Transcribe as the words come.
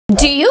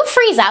Do you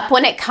freeze up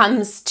when it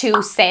comes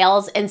to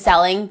sales and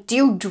selling? Do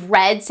you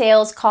dread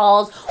sales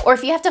calls? Or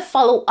if you have to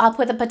follow up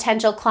with a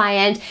potential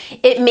client,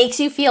 it makes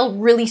you feel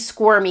really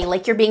squirmy,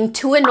 like you're being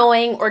too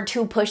annoying or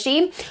too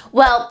pushy?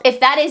 Well,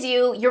 if that is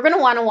you, you're gonna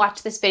wanna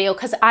watch this video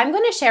because I'm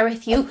gonna share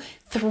with you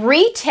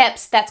 3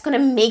 tips that's gonna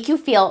make you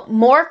feel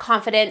more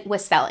confident with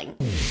selling.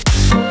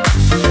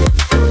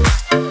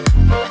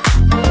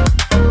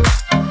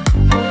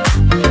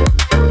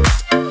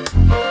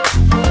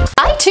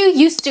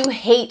 Used to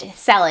hate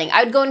selling.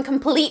 I would go in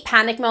complete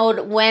panic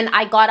mode when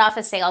I got off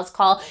a sales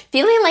call,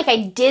 feeling like I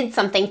did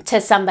something to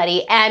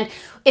somebody, and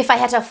if I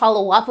had to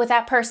follow up with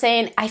that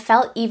person, I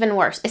felt even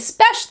worse,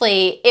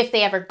 especially if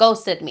they ever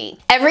ghosted me.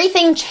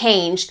 Everything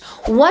changed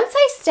once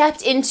I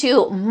stepped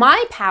into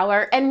my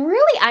power and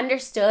really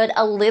understood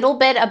a little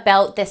bit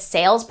about the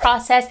sales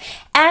process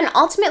and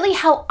ultimately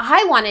how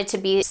I wanted to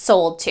be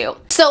sold to.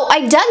 So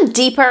I dug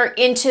deeper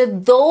into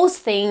those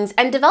things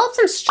and developed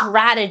some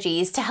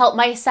strategies to help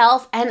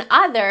myself and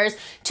others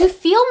to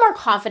feel more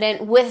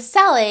confident with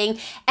selling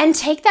and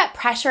take that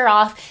pressure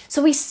off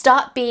so we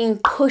stop being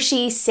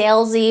pushy,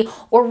 salesy,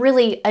 or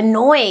really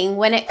annoying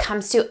when it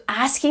comes to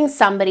asking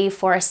somebody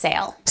for a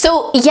sale.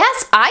 So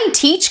yes, I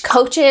teach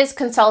coaches,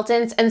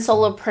 consultants, and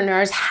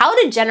solopreneurs how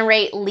to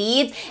generate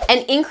leads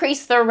and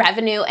increase their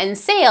revenue and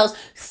sales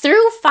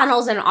through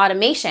funnels and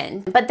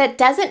automation. But that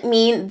doesn't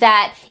mean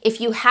that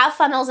if you have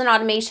funnels and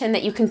automation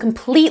that you can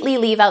completely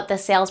leave out the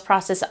sales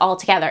process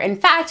altogether. In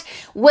fact,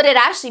 what it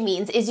actually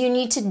means is you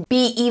need to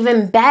be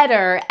even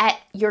better at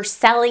your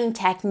selling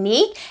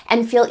technique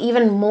and feel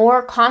even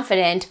more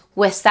confident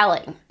with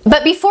selling.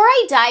 But before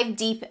I dive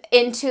deep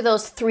into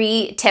those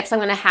 3 tips I'm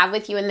gonna have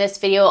with you in this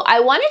video, I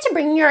wanted to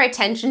bring your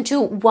attention to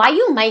why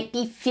you might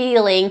be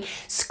feeling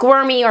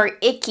squirmy or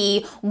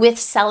icky with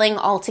selling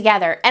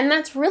altogether. And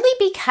that's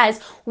really because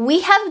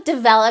we have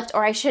developed,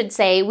 or I should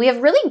say, we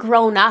have really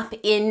grown up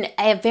in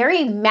a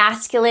very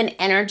masculine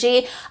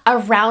energy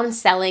around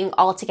selling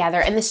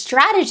altogether and the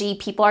strategy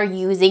people are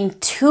using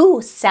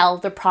to sell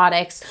the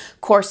products,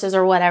 courses,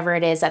 or whatever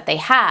it is that they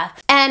have.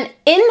 And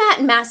in that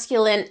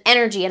masculine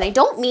energy, and I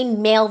don't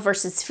mean male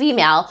versus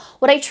female,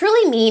 what I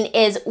truly mean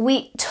is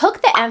we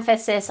took the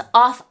emphasis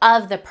off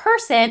of the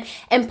person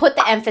and put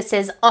the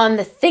emphasis on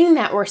the thing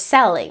that we're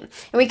selling.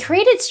 And we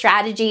created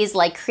strategies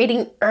like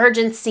creating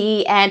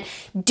urgency and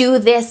do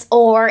this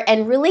or,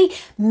 and really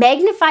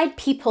magnified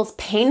people's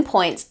pain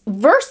points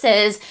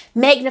versus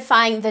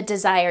magnifying the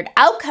desired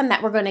outcome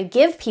that we're going to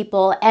give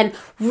people and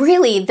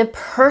really the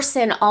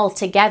person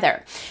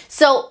altogether.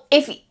 So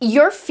if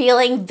you're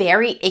feeling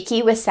very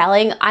icky with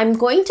selling, I'm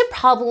going to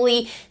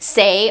probably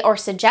say or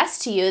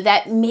suggest to you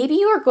that maybe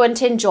you are going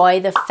to enjoy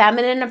the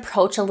feminine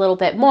approach a little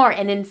bit more.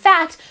 And in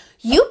fact,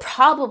 you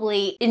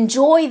probably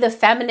enjoy the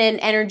feminine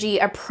energy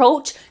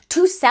approach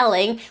to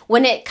selling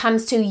when it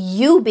comes to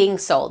you being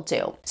sold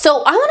to.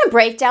 So I want to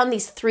break down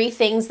these 3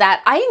 things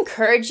that I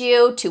encourage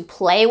you to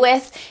play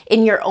with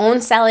in your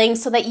own selling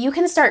so that you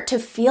can start to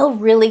feel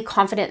really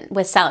confident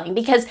with selling,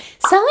 because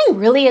selling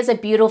really is a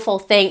beautiful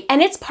thing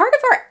and it's part of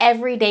our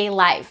everyday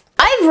life.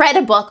 I've read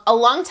a book a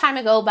long time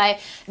ago by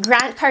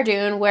Grant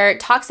Cardone where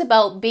it talks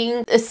about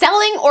being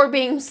selling or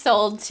being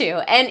sold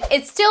to. And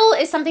it still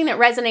is something that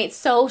resonates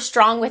so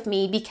strong with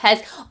me because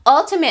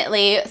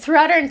ultimately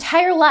throughout our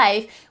entire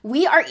life,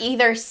 we are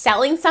either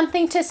selling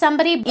something to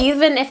somebody,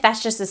 even if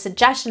that's just a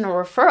suggestion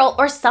or referral,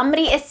 or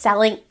somebody is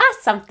selling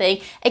us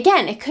something.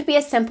 Again, it could be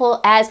as simple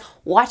as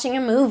watching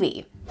a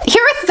movie.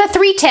 Here are the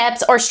 3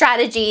 tips or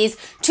strategies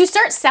to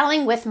start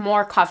selling with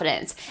more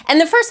confidence.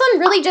 And the first one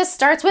really just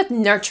starts with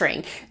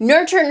nurturing.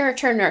 Nurture,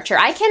 nurture, nurture.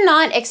 I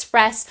cannot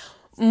express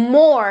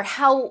more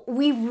how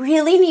we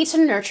really need to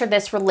nurture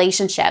this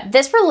relationship.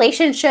 This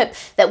relationship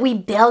that we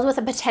build with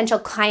a potential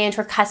client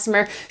or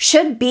customer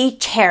should be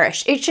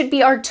cherished. It should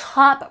be our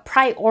top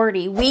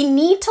priority. We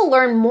need to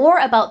learn more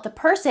about the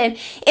person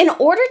in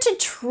order to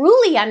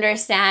truly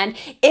understand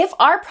if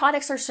our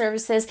products or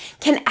services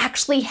can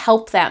actually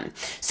help them.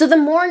 So the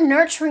more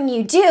nurturing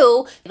you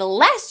do, the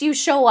less you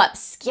show up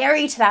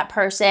scary to that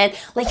person,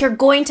 like you're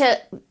going to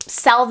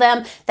sell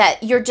them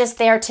that you're just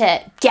there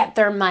to get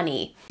their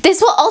money. This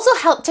will also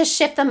help to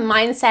shift the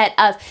mindset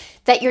of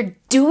that you're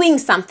doing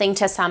something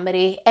to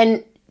somebody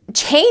and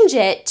change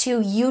it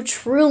to you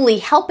truly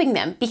helping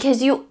them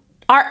because you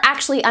are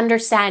actually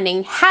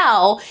understanding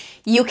how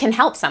you can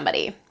help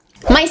somebody.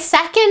 My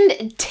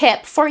second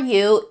tip for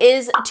you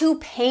is to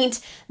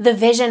paint the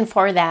vision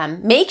for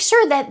them. Make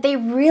sure that they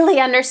really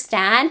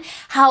understand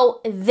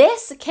how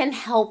this can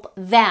help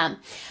them.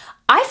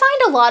 I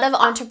find a lot of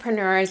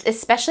entrepreneurs,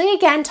 especially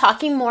again,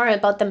 talking more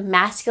about the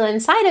masculine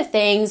side of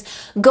things,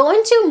 go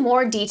into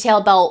more detail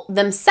about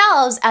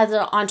themselves as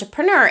an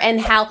entrepreneur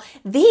and how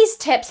these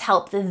tips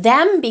help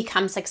them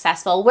become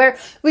successful, where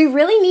we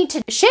really need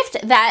to shift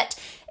that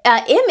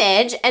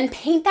image and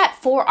paint that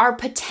for our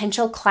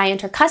potential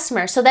client or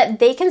customer so that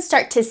they can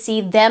start to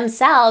see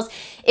themselves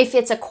if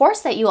it's a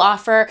course that you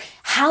offer,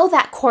 how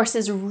that course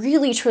is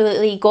really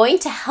truly going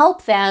to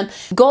help them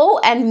go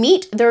and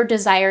meet their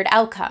desired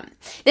outcome.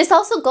 This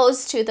also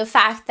goes to the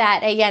fact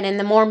that, again, in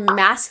the more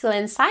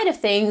masculine side of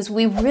things,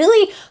 we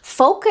really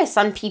focus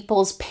on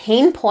people's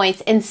pain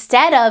points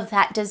instead of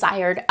that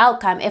desired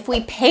outcome. If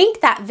we paint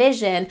that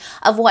vision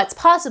of what's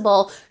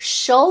possible,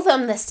 show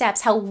them the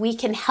steps, how we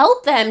can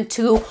help them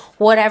to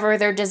whatever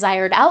their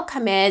desired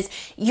outcome is,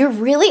 you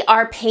really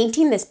are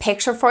painting this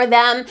picture for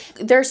them.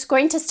 They're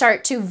going to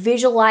start to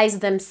visualize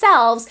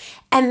themselves,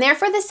 and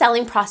therefore the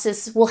selling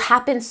process will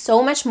happen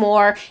so much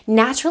more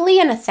naturally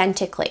and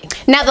authentically.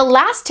 Now, the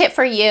last tip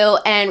for you,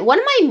 and one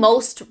of my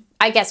most,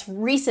 I guess,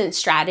 recent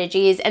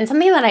strategies, and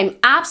something that I'm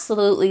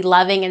absolutely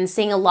loving and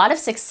seeing a lot of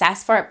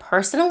success for it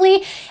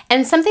personally,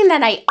 and something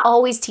that I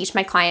always teach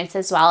my clients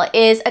as well,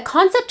 is a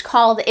concept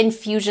called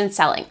infusion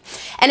selling.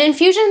 And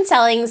infusion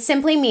selling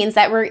simply means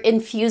that we're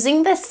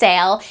infusing the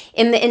sale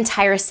in the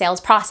entire sales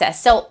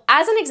process. So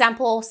as an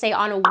example, say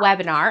on a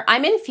webinar,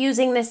 I'm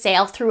infusing the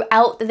sale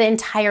throughout the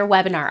entire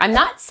webinar. I'm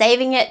not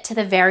saving it to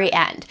the very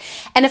end.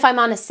 And if I'm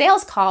on a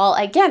sales call,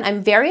 again,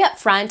 I'm very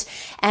upfront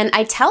and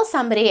I tell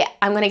somebody,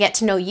 I'm going to get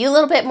to know you a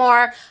little bit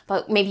more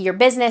about maybe your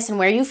business and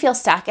where you feel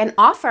stuck, and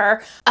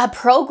offer a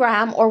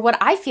program or what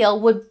I feel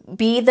would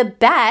be the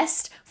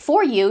best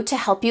for you to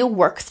help you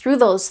work through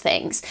those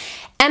things.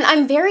 And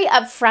I'm very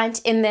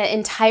upfront in the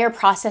entire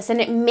process,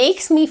 and it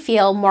makes me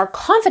feel more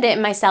confident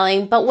in my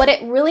selling. But what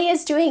it really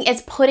is doing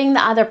is putting the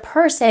other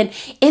person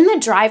in the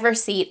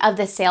driver's seat of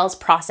the sales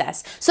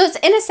process. So it's,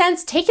 in a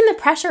sense, taking the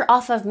pressure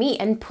off of me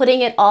and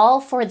putting it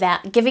all for them,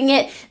 giving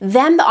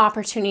them the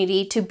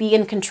opportunity to be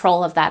in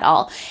control of that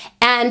all.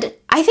 And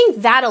I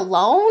think that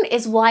alone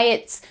is why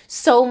it's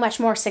so much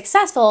more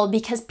successful,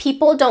 because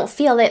people don't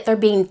feel that they're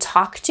being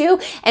talked to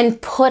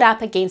and put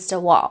up against a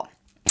wall.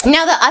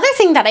 Now, the other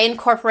thing that I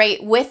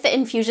incorporate with the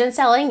infusion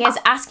selling is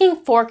asking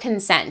for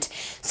consent.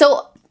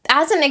 So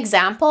as an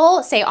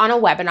example, say on a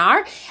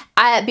webinar,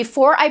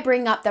 before I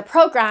bring up the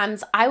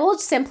programs, I will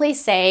simply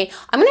say,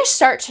 I'm going to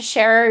start to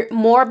share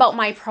more about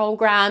my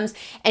programs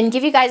and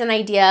give you guys an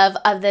idea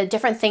of the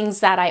different things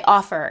that I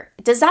offer.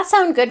 Does that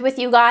sound good with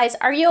you guys?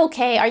 Are you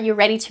okay? Are you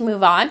ready to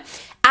move on?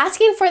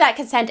 Asking for that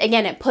consent,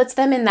 again, it puts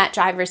them in that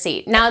driver's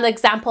seat. Now, the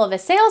example of a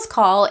sales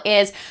call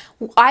is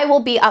I will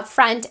be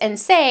upfront and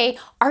say,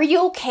 are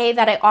you okay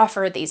that I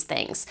offer these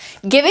things?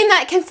 Giving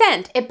that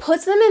consent, it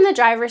puts them in the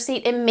driver's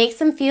seat, it makes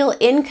them feel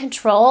in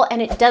control,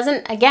 and it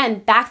doesn't, again,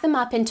 back them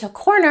up into a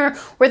corner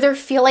where they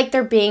feel like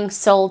they're being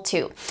sold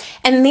to.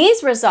 And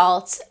these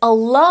results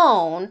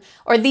alone,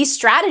 or these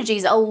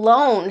strategies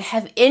alone,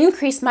 have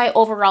increased my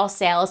overall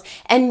sales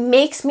and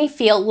makes me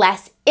feel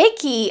less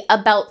icky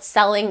about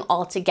selling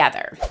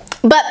altogether.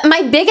 But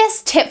my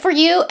biggest tip for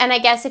you, and I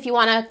guess if you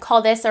want to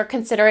call this or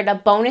consider it a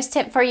bonus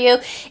tip for you,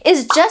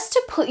 is just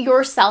to put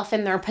yourself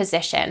in their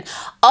position.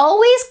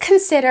 Always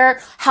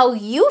consider how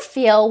you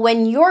feel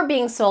when you're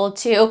being sold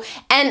to,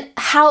 and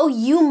how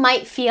you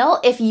might feel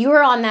if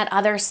you're on that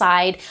other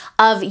side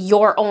of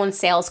your own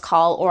sales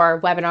call or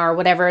webinar or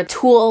whatever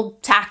tool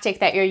tactic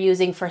that you're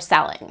using for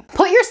selling.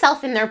 Put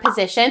yourself in their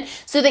position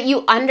so that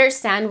you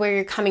understand where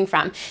you're coming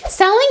from.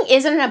 Selling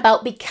isn't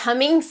about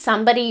becoming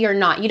somebody you're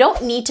not. You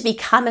don't need to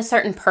become a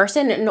certain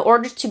person in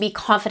order to be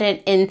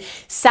confident in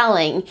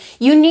selling.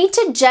 You need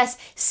to just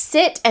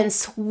sit and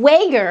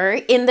swagger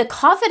in the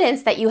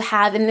confidence that you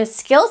have, in the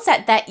skill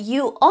set that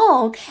you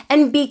own,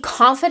 and be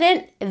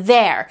confident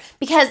there.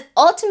 Because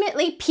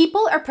ultimately,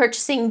 people are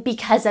purchasing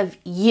because of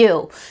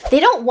you. They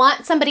don't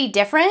want somebody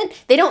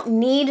different. They don't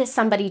need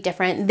somebody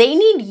different. They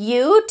need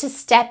you to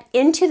step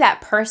into that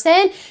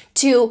person,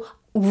 to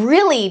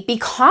really be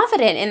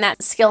confident in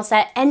that skill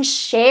set and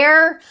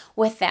share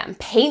with them,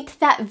 paint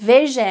that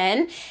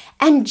vision,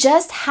 and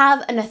just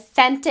have an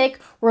authentic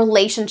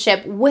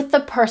relationship with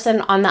the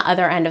person on the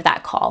other end of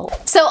that call.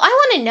 So I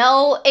want to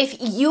know if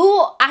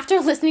you, after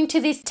listening to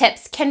these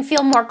tips, can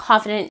feel more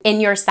confident in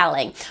your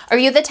selling. Are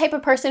you the type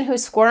of person who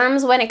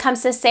squirms when it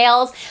comes to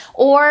sales,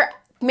 or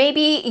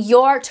maybe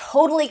you're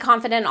totally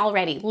confident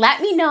already?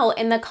 Let me know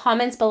in the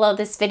comments below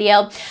this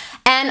video.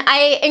 And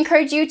I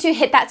encourage you to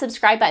hit that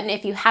subscribe button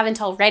if you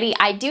haven't already.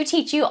 I do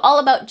teach you all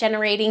about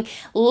generating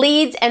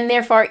leads and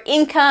therefore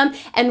income,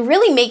 and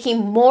really making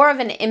more of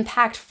an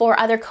impact for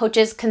other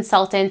coaches,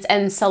 consultants,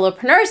 and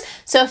solopreneurs.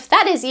 So if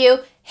that is you,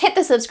 hit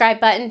the subscribe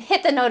button,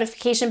 hit the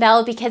notification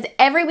bell, because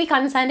every week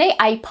on Sunday,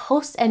 I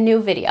post a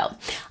new video.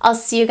 I'll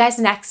see you guys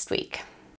next week.